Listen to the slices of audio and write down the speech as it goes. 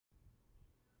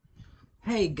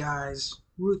Hey guys,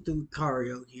 Ruth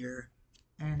Lucario here,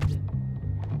 and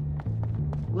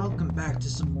welcome back to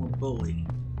some more Bully.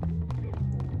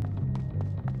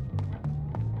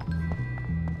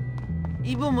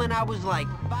 Even when I was like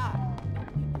 5.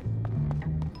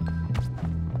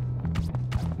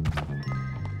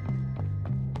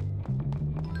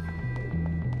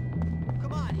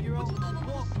 Come on, hero.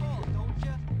 Walk tall, don't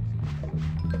ya?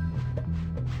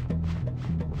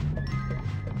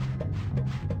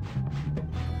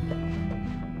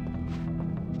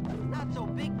 Not so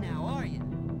big now, are you?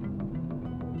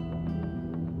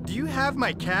 Do you have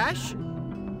my cash?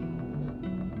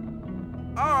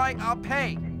 All right, I'll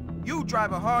pay. You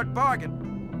drive a hard bargain.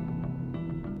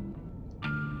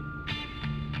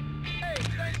 Hey,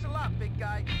 thanks a lot, big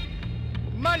guy.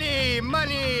 Money!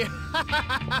 Money! Ha ha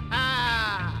ha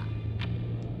ha!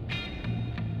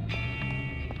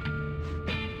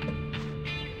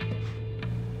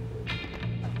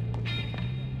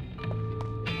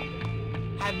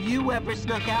 Have you ever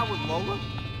snuck out with Lola?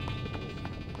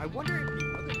 I wonder if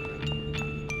the other guy...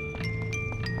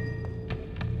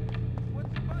 What's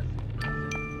the buzz?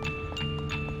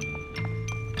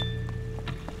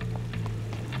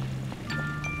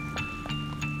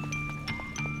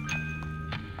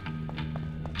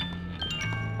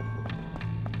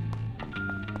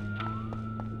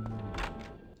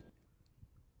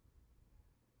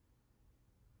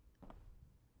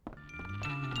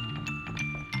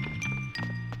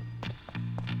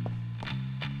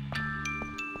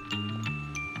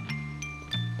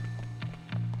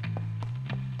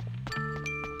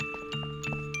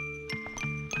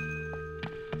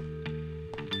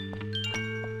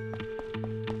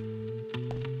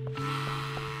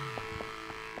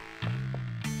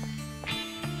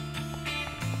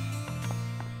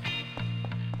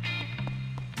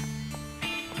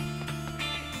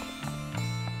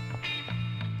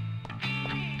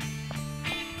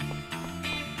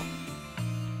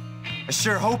 I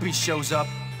sure hope he shows up.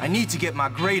 I need to get my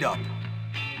grade up.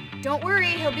 Don't worry,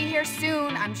 he'll be here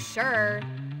soon, I'm sure.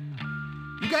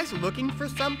 You guys looking for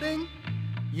something?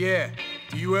 Yeah.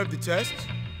 Do you have the tests?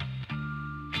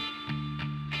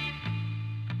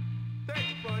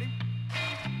 Thanks, buddy.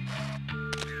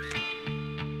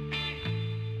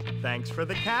 Thanks for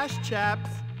the cash,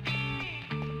 chaps.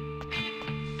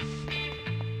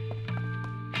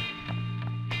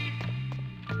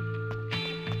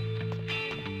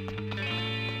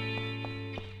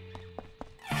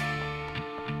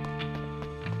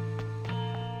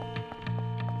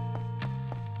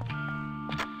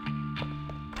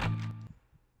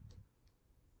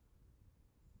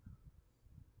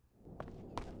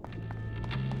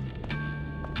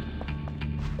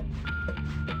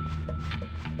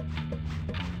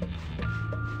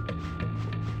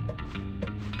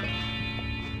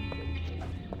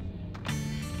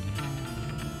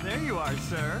 There you are,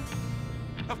 sir.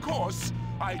 Of course,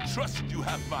 I trust you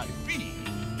have my fee.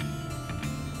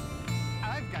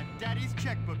 I've got Daddy's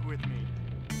checkbook with me.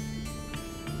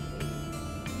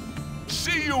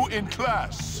 See you in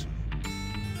class.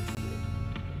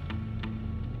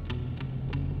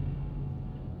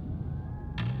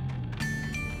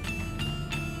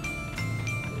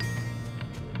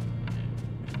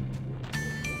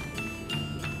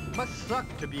 Must suck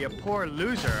to be a poor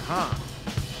loser, huh?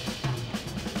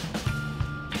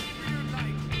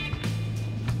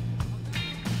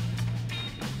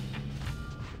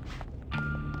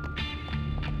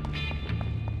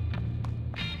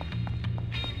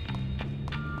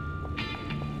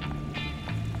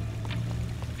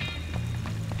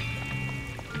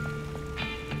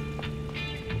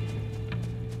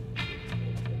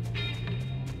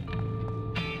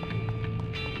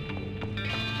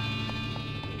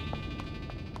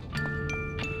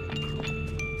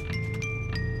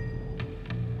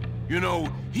 You know,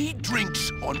 he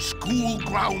drinks on school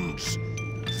grounds.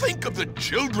 Think of the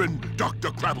children,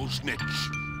 Dr. Crabblesnitch.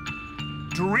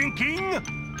 Drinking?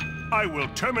 I will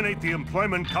terminate the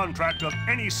employment contract of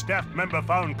any staff member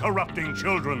found corrupting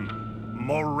children.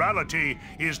 Morality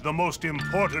is the most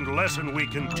important lesson we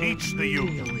can teach the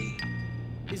youth. Really?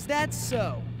 Is that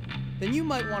so? Then you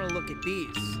might want to look at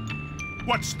these.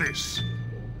 What's this?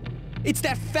 It's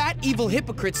that fat, evil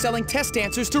hypocrite selling test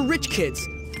answers to rich kids.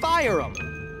 Fire him!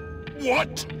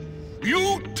 What?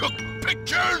 You took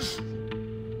pictures?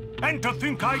 And to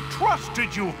think I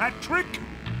trusted you, Hat-Trick?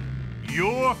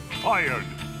 You're fired.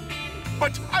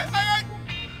 But I...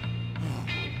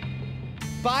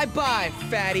 Bye-bye,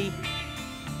 fatty.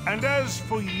 And as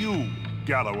for you,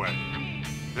 Galloway,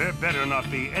 there better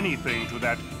not be anything to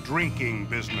that drinking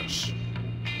business.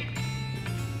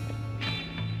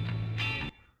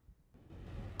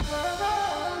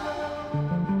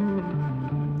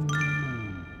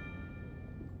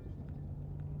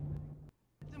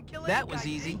 that was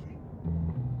easy.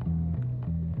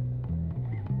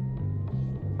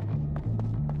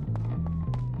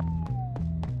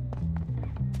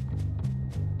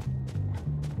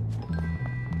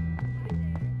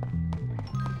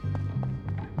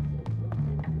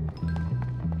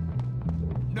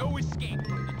 No escape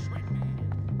from the trick.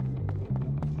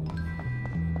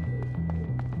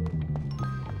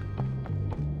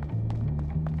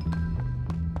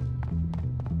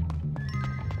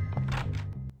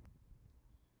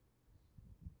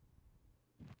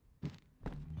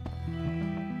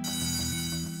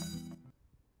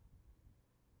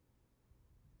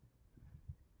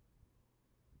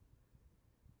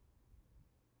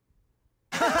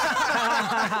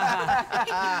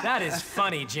 That is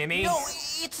funny, Jimmy. No,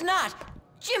 it's not.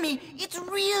 Jimmy, it's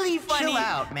really funny. Chill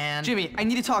out, man. Jimmy, I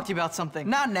need to talk to you about something.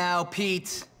 Not now,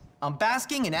 Pete. I'm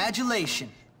basking in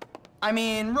adulation. I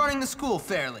mean, running the school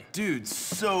fairly. Dude,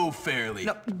 so fairly.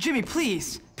 No, Jimmy,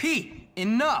 please. Pete,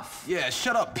 enough. Yeah,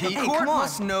 shut up, Pete. The court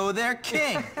must know their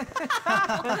king.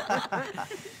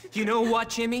 You know what,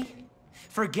 Jimmy?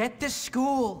 Forget the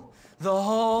school. The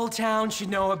whole town should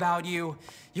know about you.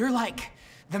 You're like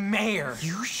the mayor.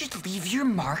 You should leave your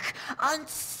mark on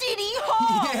City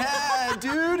Hall. Yeah,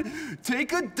 dude.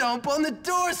 Take a dump on the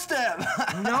doorstep.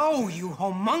 No, you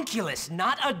homunculus,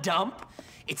 not a dump.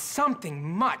 It's something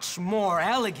much more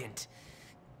elegant.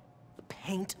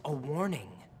 Paint a warning.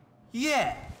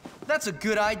 Yeah, that's a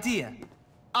good idea.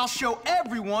 I'll show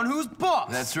everyone who's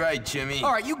boss. That's right, Jimmy.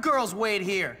 All right, you girls wait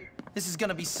here. This is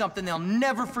gonna be something they'll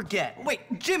never forget. Wait,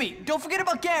 Jimmy, don't forget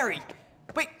about Gary.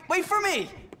 Wait for me.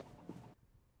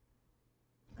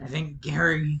 I think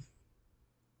Gary...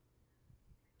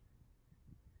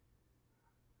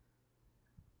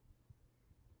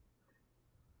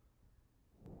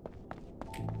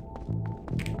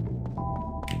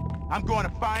 I'm going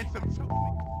to find some...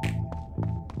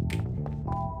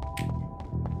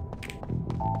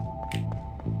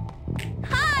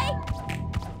 Hi!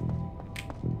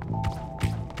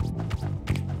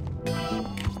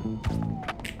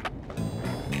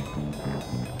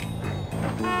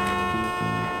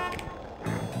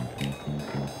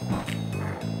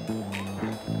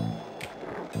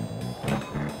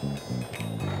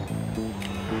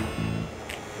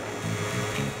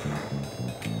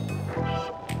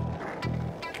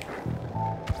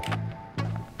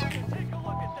 Take a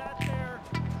look at that there.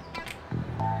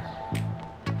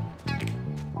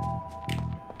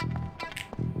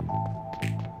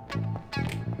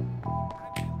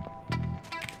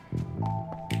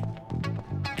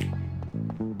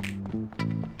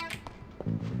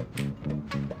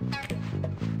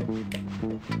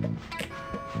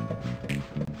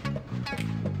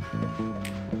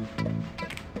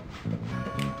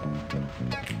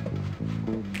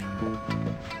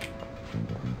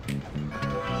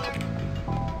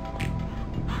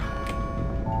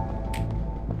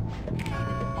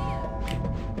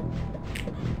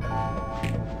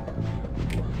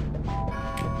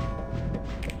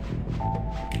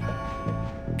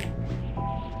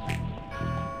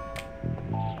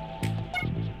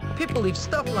 People leave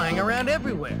stuff lying around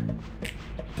everywhere.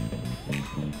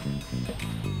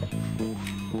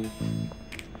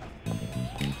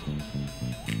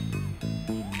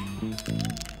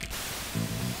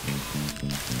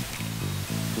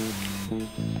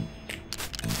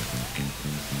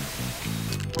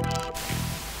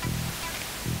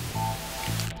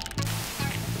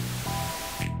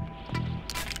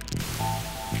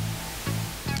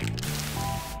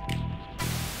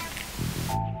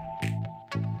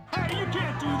 Hey, you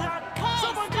can't do that! Hey,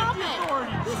 Someone stop get the it!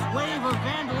 authorities! This wave of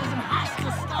vandalism has to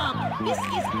stop! This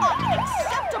is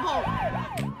unacceptable!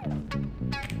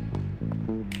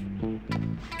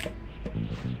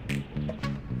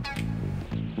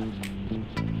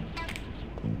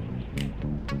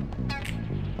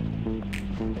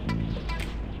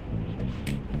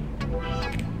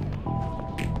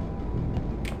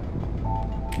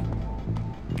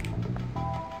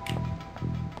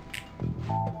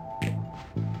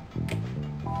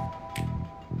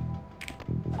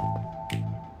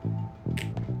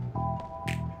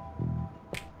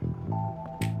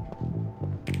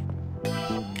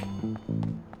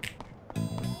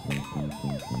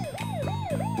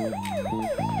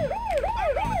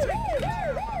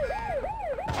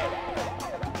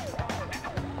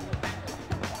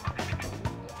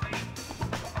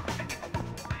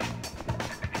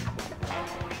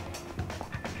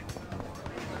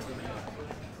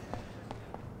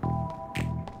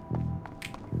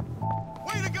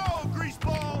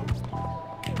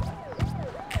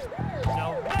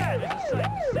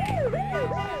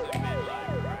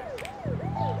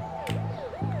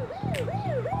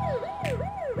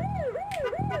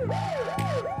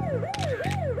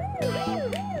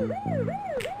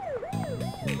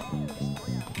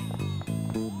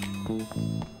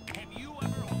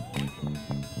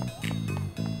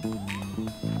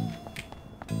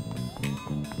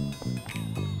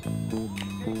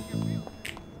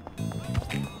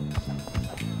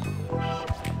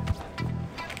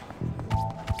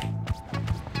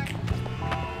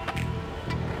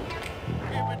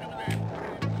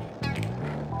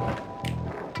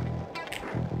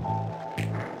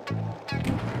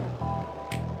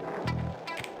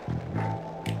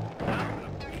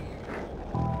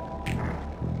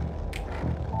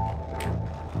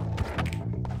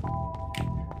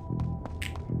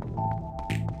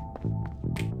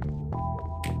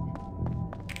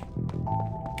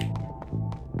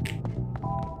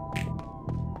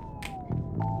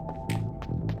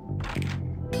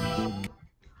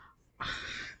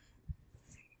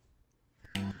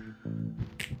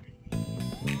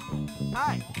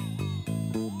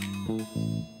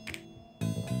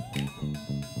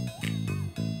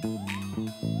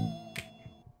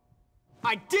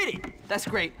 I did it! That's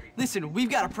great. Listen, we've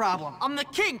got a problem. I'm the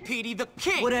king, Petey, the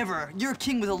king! Whatever. You're a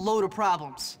king with a load of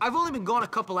problems. I've only been gone a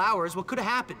couple hours. What could have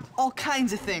happened? All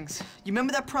kinds of things. You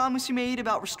remember that promise you made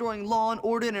about restoring law and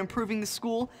order and improving the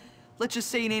school? Let's just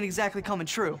say it ain't exactly coming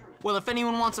true. Well, if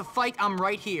anyone wants a fight, I'm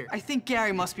right here. I think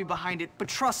Gary must be behind it, but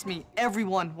trust me,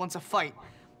 everyone wants a fight.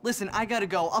 Listen, I gotta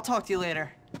go. I'll talk to you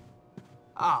later.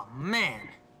 Oh, man.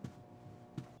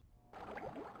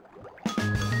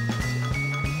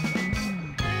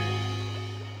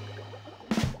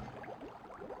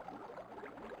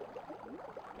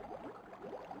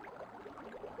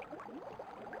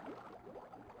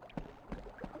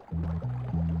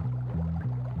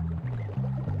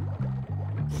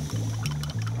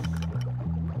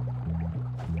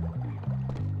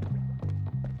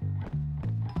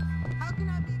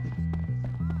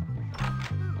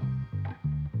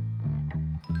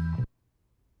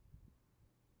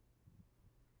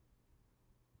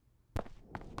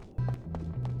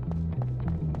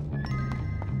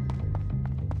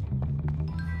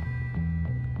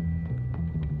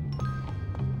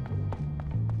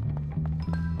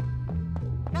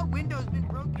 That window's been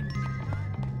broken 6 times.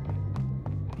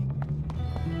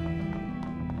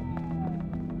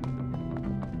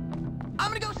 I'm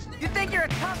gonna go sneak. You think you're a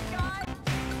tough guy?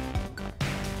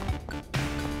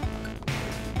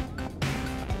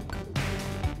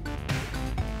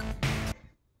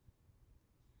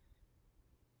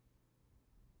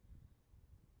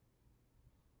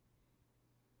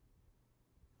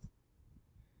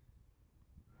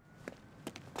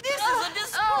 This is a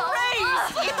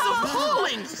disgrace! It's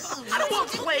appalling! I don't want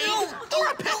plays or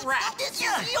a pet rat! This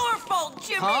is your fault,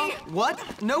 Jimmy! Huh?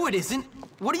 What? No, it isn't.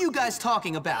 What are you guys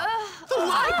talking about? The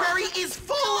library is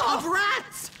full of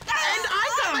rats! And I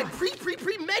got my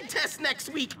pre-med test next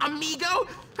week, amigo!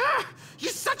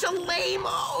 You're such a lame...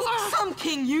 Some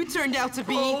king you turned out to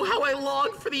be. Oh, how I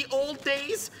long for the old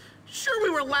days. Sure, we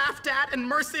were laughed at and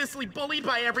mercilessly bullied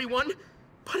by everyone,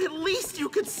 but at least you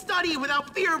could study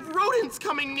without fear of rodents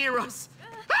coming near us.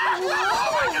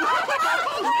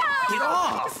 Get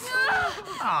off!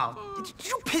 Oh, did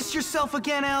you piss yourself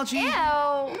again, Algie? Ew.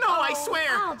 No, I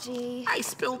swear. Algie. I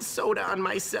spilled soda on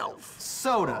myself.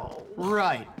 Soda.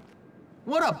 Right.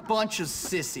 What a bunch of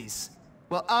sissies.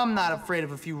 Well, I'm not afraid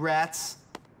of a few rats.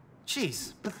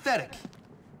 Jeez, pathetic.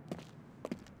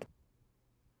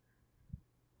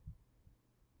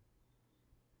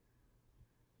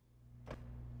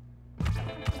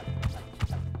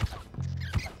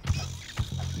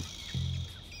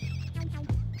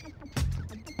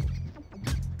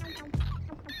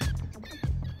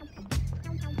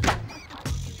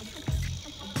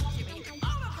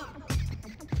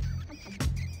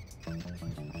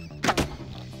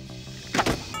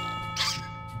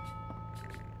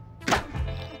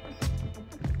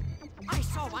 I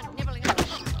saw one nibbling on the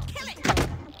book. Kill it!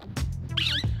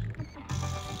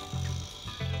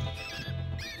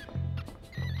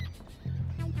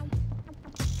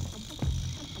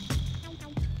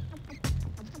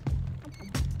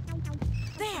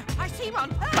 There, I see one.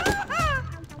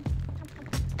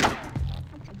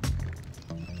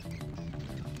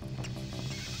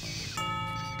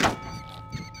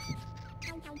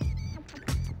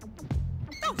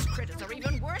 Those critters are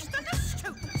even worse than the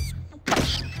students.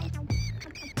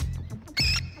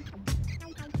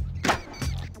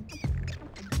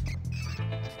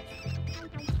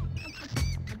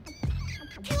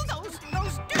 Kill those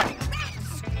dirty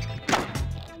rats!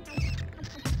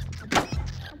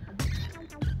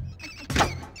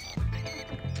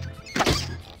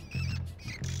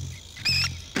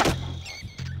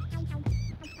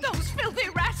 Those filthy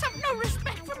rats have no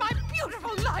respect for my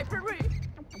beautiful library!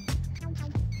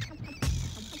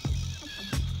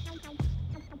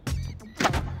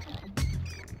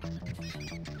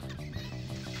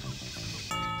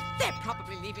 They're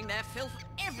probably leaving their filth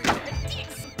everywhere.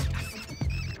 Disgusting.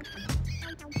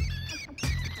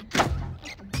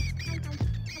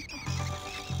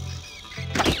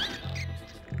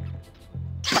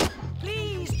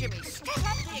 Please, Jimmy, step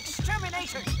up the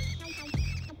extermination.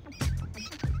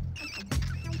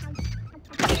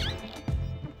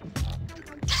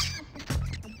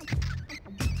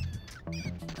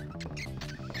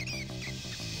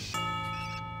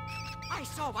 I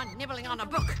saw one nibbling on a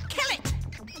book. Kill it!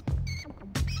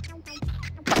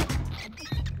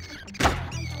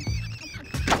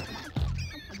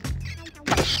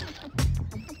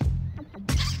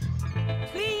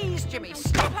 Please, Jimmy,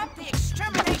 step up the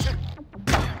extermination.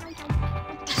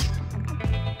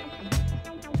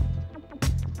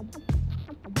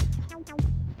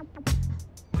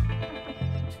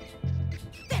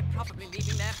 They're probably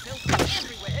leaving their filth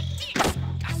everywhere.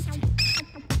 Disgusting.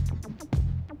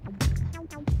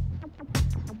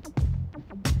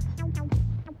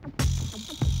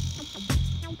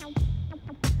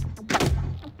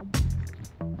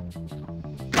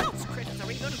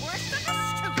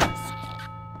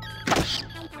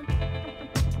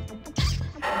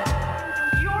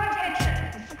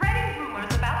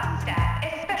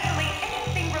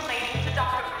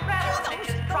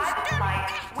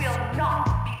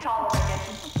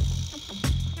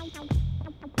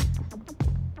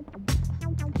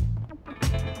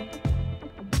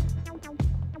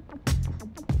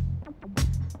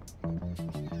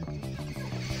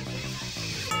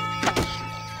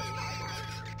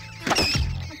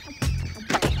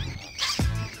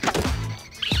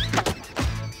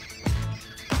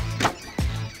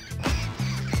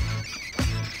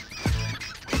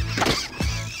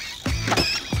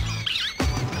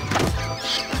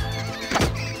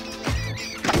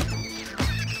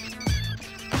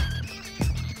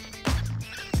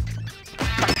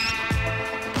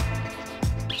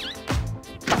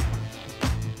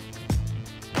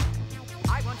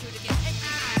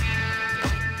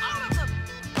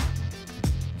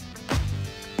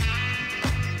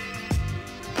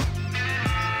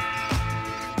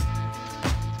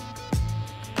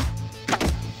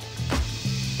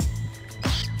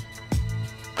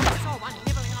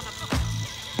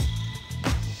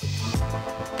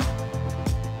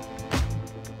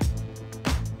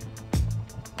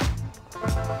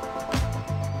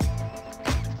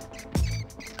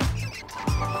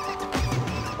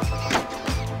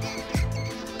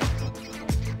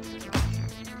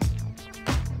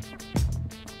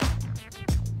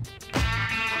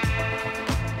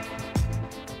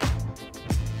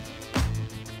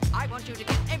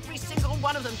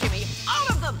 of them, Jimmy! All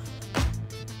of them!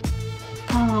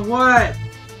 Oh, what?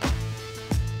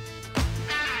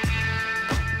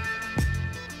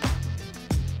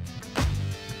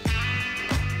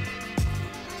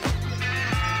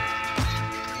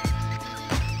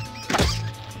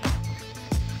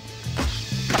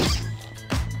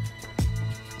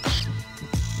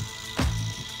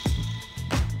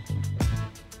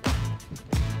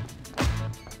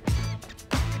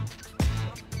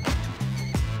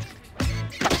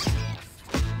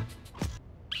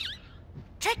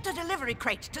 Check the delivery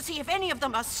crate to see if any of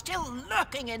them are still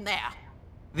lurking in there.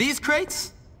 These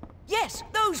crates? Yes,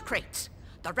 those crates.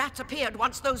 The rats appeared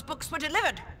once those books were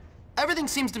delivered. Everything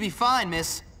seems to be fine,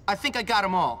 miss. I think I got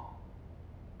them all.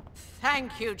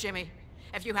 Thank you, Jimmy.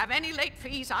 If you have any late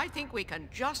fees, I think we can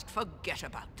just forget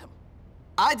about them.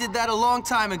 I did that a long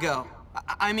time ago.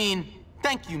 I mean,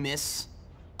 thank you, miss.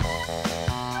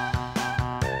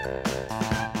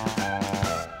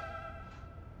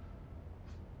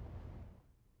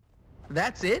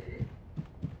 That's it?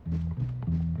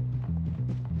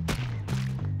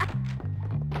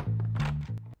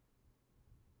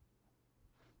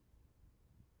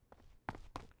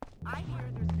 I hear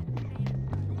there's an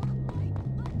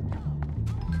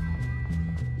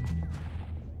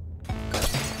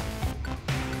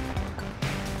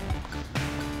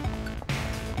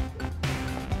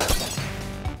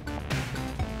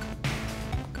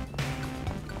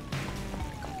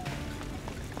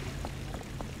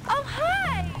Oh,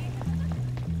 hi!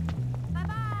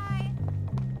 Bye-bye.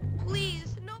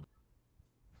 Please, no.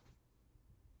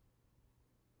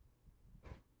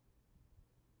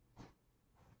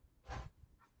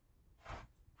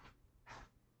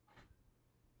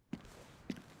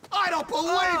 I don't believe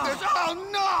this! Oh,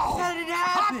 no! How did it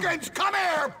happen? Hopkins, come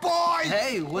here, boy!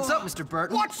 Hey, what's up, Mr.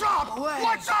 Burton? What's up?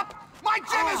 What's up? My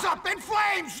gym is up in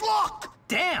flames, look!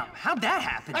 Damn, how'd that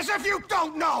happen? As if you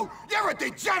don't know! You're a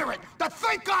degenerate to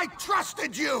think I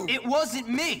trusted you! It wasn't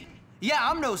me. Yeah,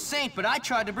 I'm no saint, but I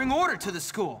tried to bring order to the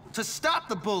school, to stop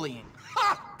the bullying.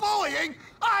 Ha! Bullying?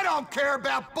 I don't care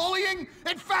about bullying!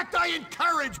 In fact, I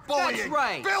encourage bullying! That's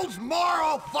right. Builds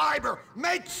moral fiber,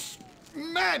 makes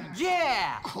men!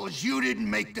 Yeah! 'Cause you didn't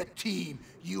make the team,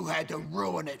 you had to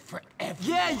ruin it for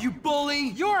everyone. Yeah, you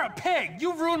bully! You're a pig!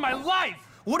 You ruined my life!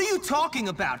 What are you talking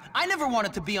about? I never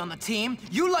wanted to be on the team.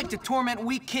 You like to torment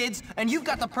weak kids, and you've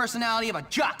got the personality of a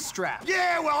jockstrap.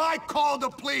 Yeah, well, I called the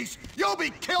police. You'll be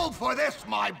killed for this,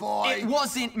 my boy. It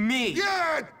wasn't me.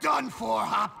 You're done for,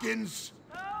 Hopkins.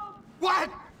 What?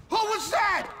 Who was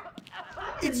that?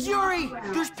 It's Yuri!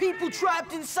 There's people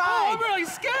trapped inside! I'm really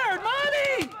scared,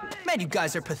 Mommy! Man, you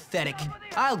guys are pathetic.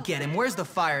 I'll get him. Where's the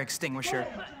fire extinguisher?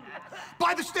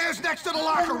 By the stairs next to the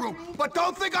locker room. But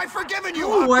don't think I've forgiven you,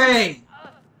 No Hopkins. way!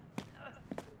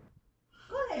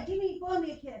 Go ahead, blow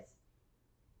me a kiss.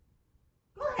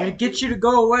 Go ahead. Gonna get you to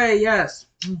go away, yes.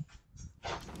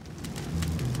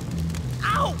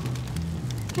 Ow!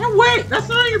 Can't wait! That's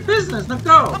none of your business. Now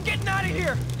go! I'm getting out of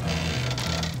here!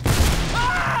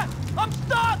 Ah! I'm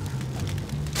stuck!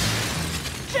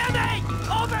 Jimmy!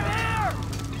 Over here!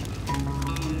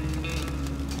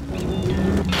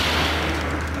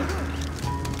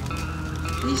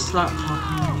 Please stop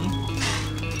talking to me.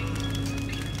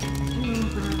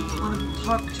 But I don't want to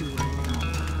talk to you right now.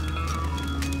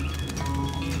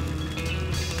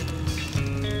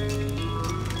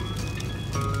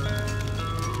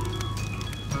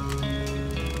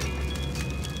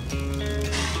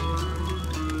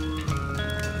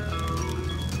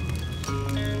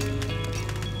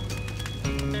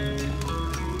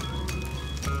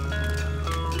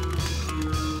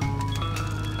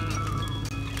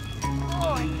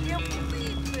 Oh, I can't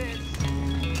believe this!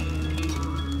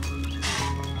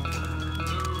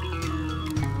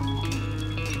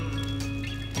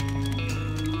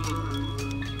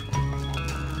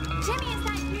 Jimmy, is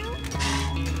that you?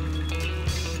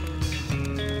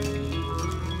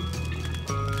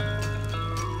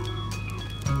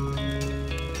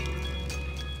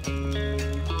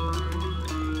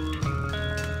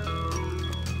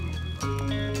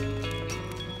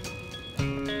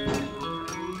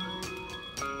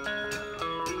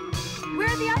 Where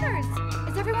are the others?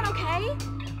 Is everyone okay?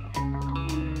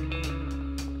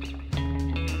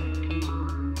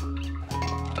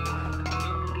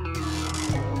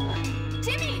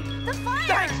 Jimmy, the fire!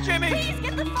 Thanks, Jimmy! Please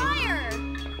get the fire!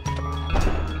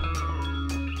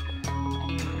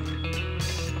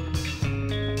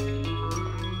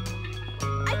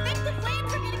 I think the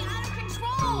flames are getting out of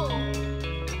control!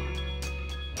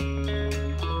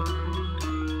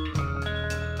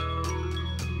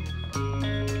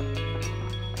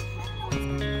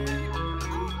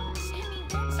 Oh, Jimmy,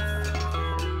 don't you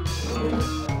feel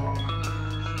that?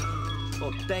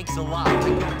 Thanks a lot. I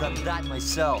could have done that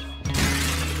myself.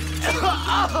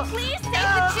 Please save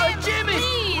the gym, Jimmy!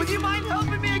 please! Would you mind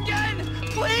helping me again?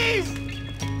 Please!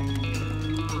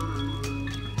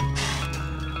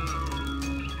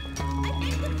 I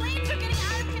think the flames are getting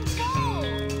out of control!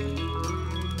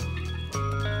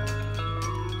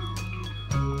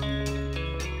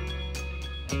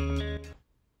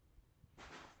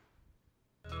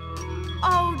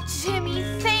 Oh, Jimmy,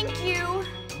 thank you!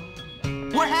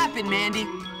 What happened, Mandy?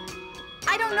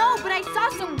 I don't know, but I saw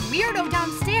some weirdo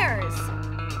downstairs.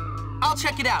 I'll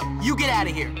check it out. You get out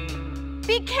of here.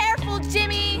 Be careful,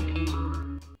 Jimmy!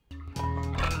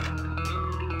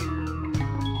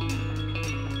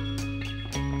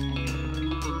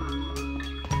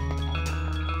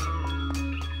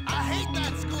 I hate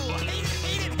that school. Hate it,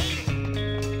 hate it, hate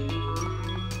it.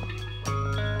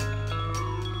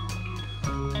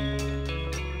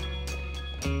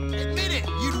 Admit it.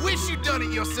 You'd wish you'd done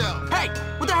it yourself. Hey,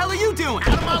 what the hell are you doing?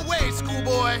 Out of my way,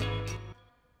 schoolboy.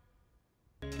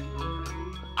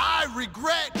 I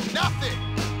regret nothing.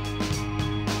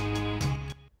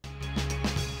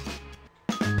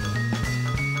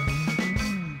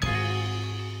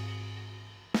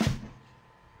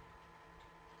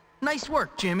 Nice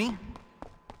work, Jimmy.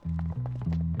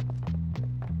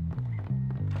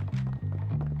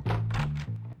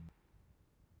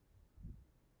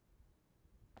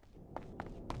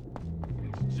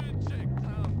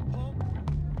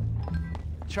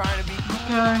 Trying to be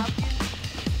Okay.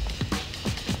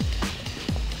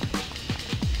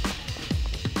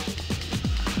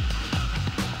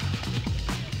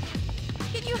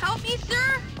 Can you help me,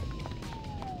 sir?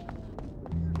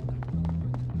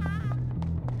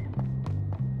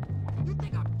 You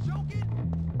think I'm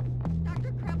joking?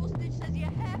 Dr. Krebelstitch says you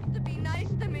have to be nice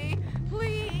to me.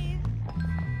 Please.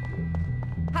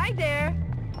 Hi there.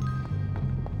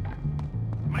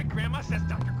 My grandma says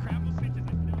Dr. Krebelstitch is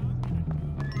a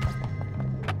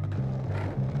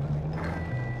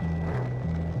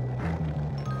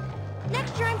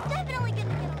Next year, I'm definitely gonna get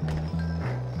on.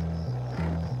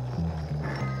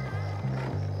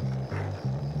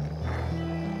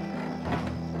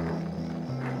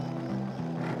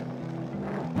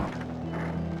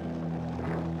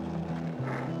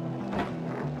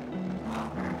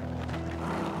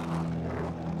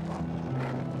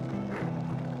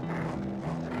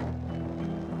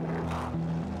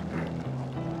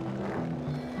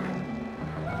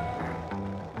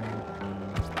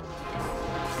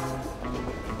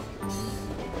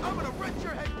 I'm gonna rip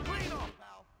your head clean off,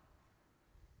 pal.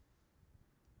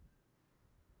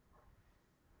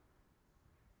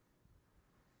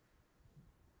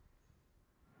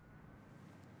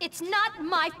 It's not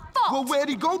my fault! Well, where'd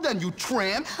he go then, you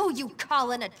tramp? Who you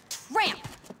callin' a tramp?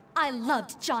 I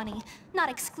loved Johnny. Not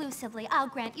exclusively, I'll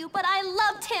grant you, but I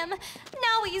loved him.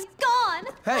 Now he's gone.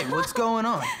 Hey, what's going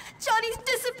on? Johnny's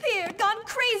disappeared, gone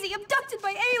crazy, abducted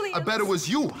by aliens. I bet it was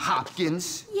you,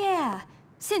 Hopkins. Yeah.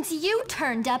 Since you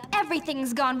turned up,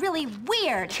 everything's gone really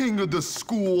weird. King of the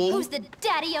school. Who's the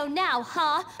daddy-o now,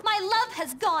 huh? My love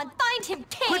has gone. Find him,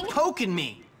 king. Quit poking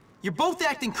me. You're both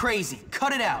acting crazy.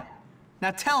 Cut it out.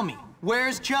 Now tell me,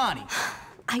 where's Johnny?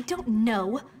 I don't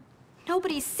know.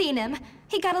 Nobody's seen him.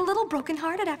 He got a little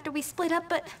brokenhearted after we split up,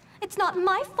 but it's not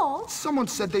my fault. Someone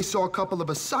said they saw a couple of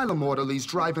asylum orderlies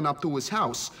driving up to his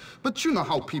house. But you know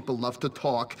how people love to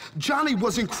talk. Johnny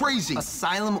wasn't crazy.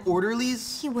 Asylum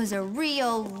orderlies? He was a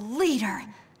real leader.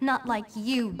 Not like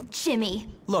you, Jimmy.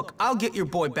 Look, I'll get your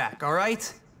boy back, all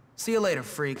right? See you later,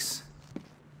 freaks.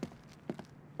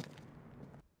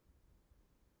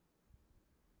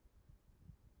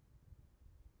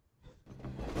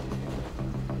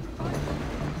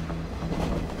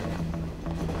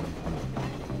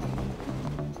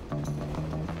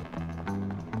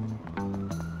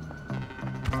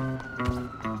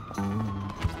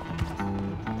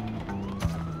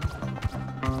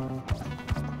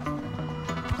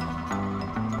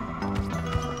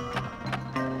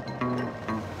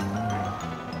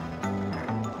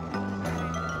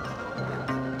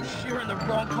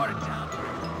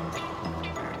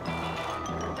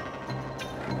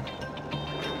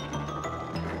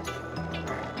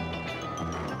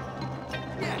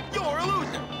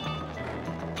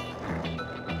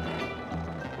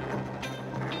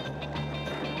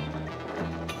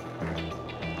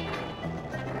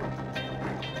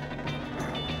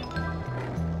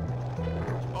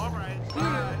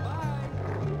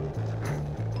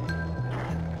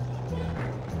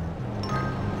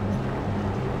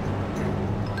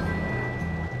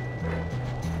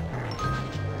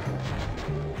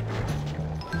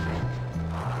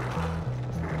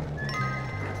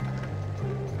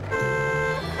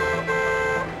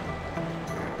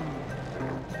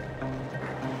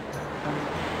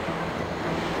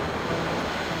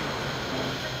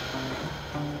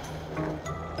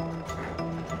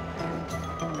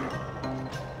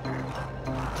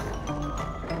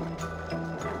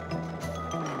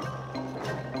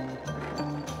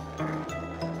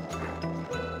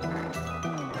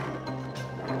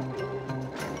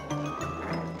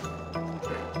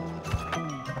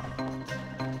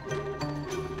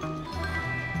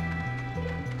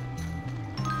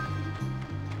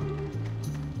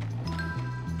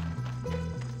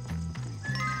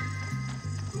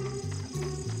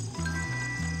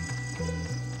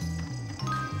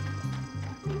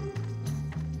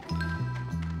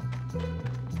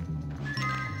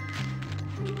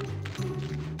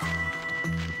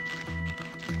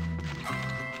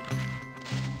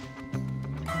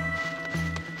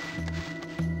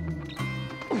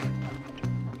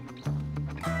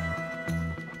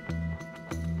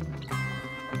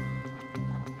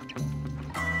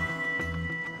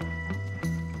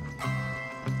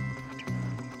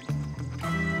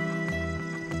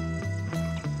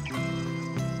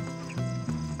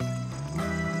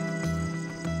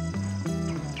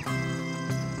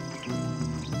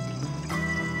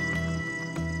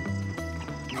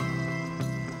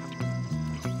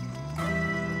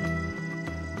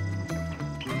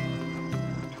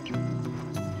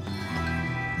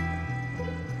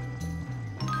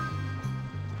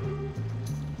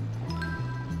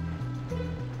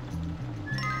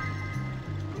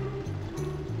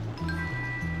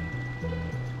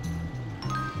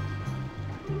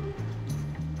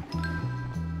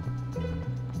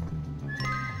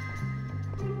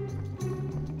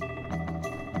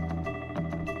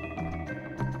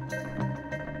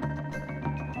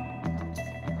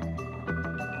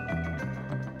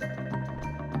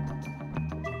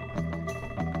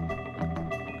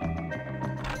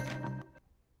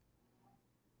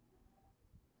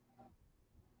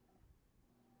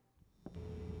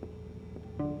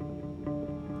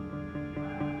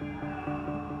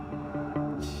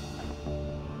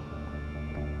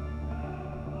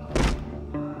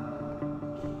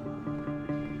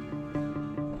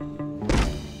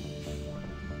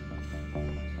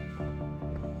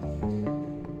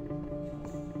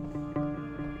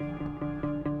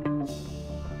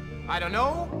 I don't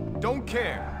know, don't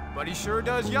care, but he sure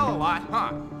does yell a lot,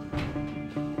 huh?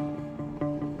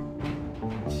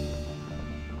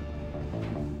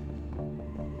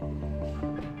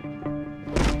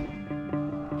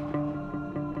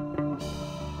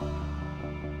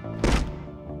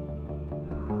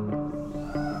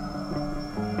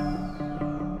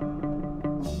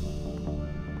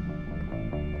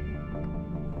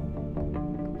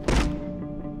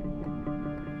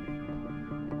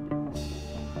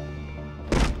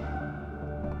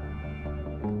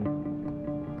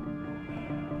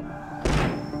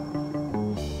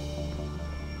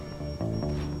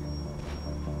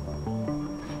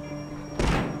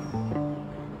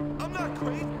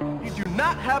 You do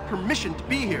not have permission to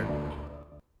be here.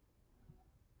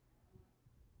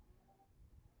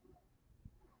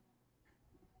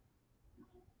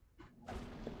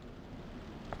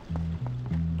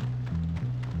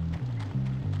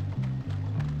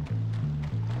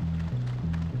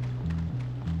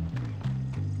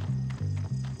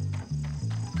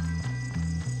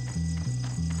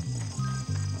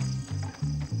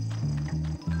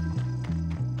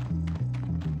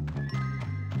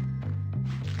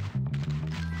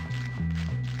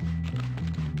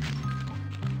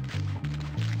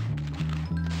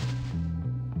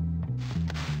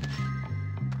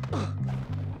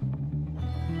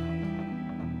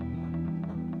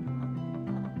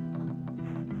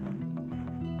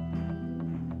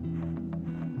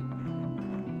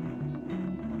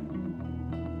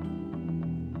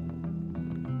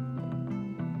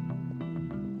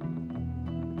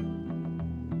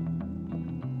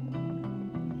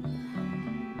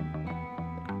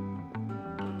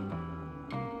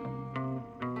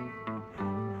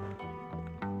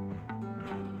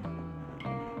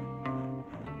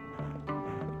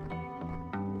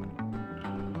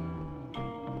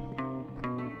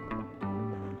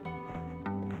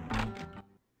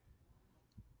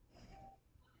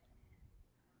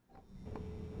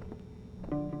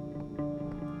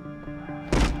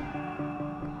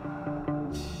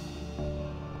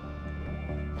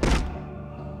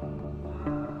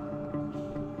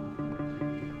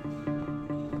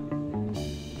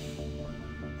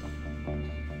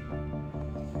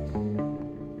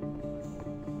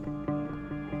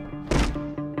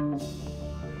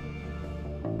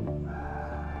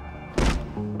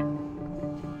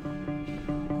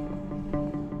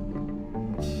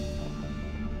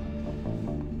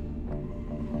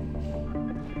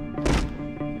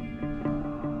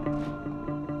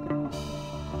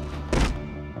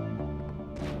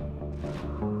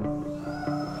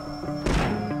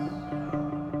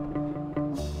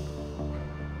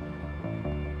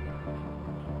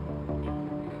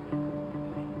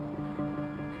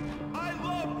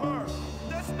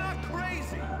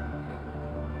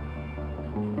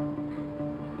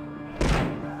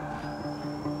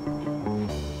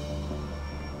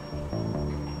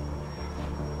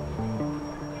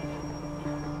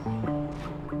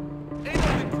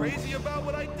 Crazy about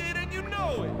what I did, and you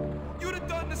know it. You'd have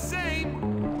done the same.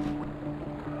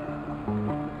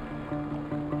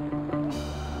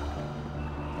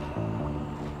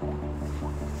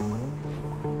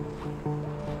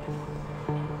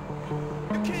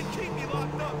 You can't keep me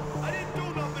locked up. I didn't do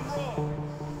nothing wrong.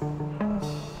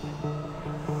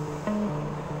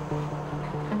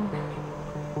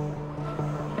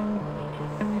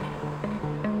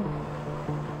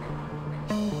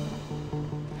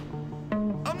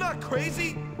 I'm not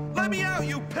crazy. Let me out,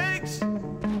 you pigs!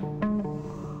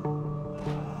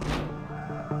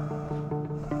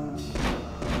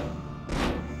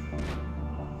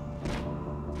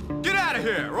 Get out of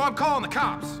here, or I'm calling the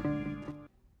cops!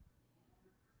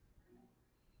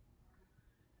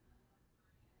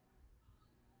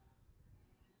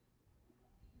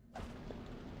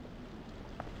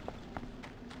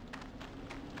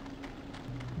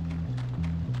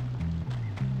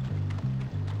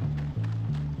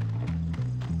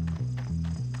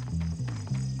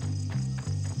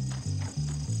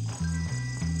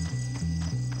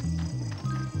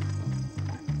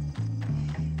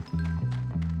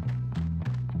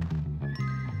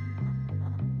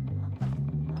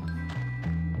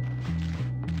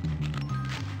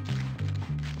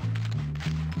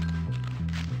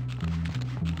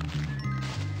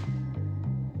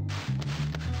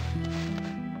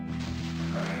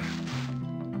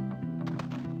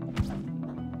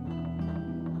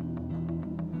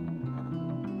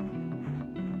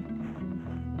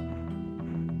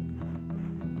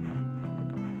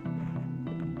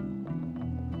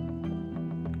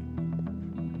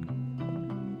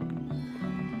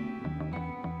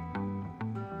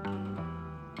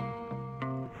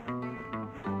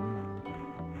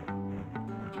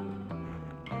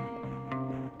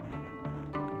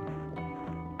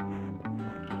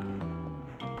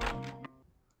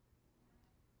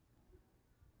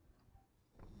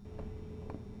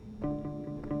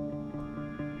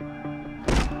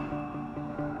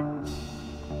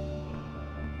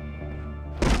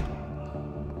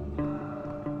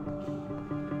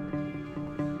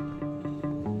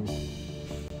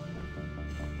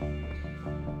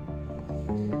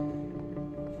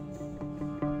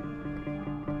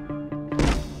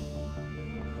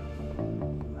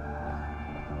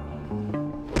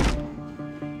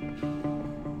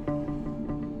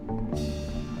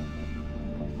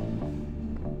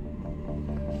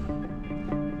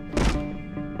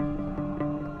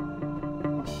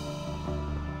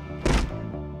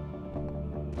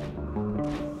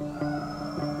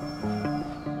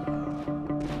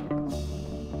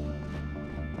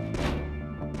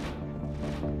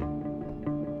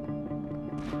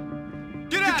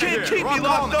 can't keep me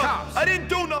locked up. I didn't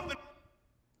do nothing.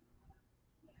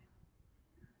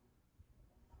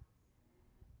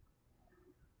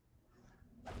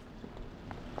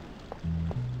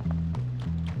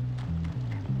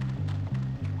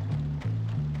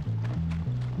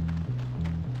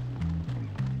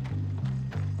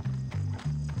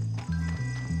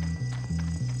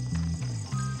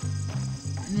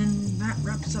 And then that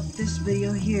wraps up this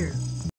video here.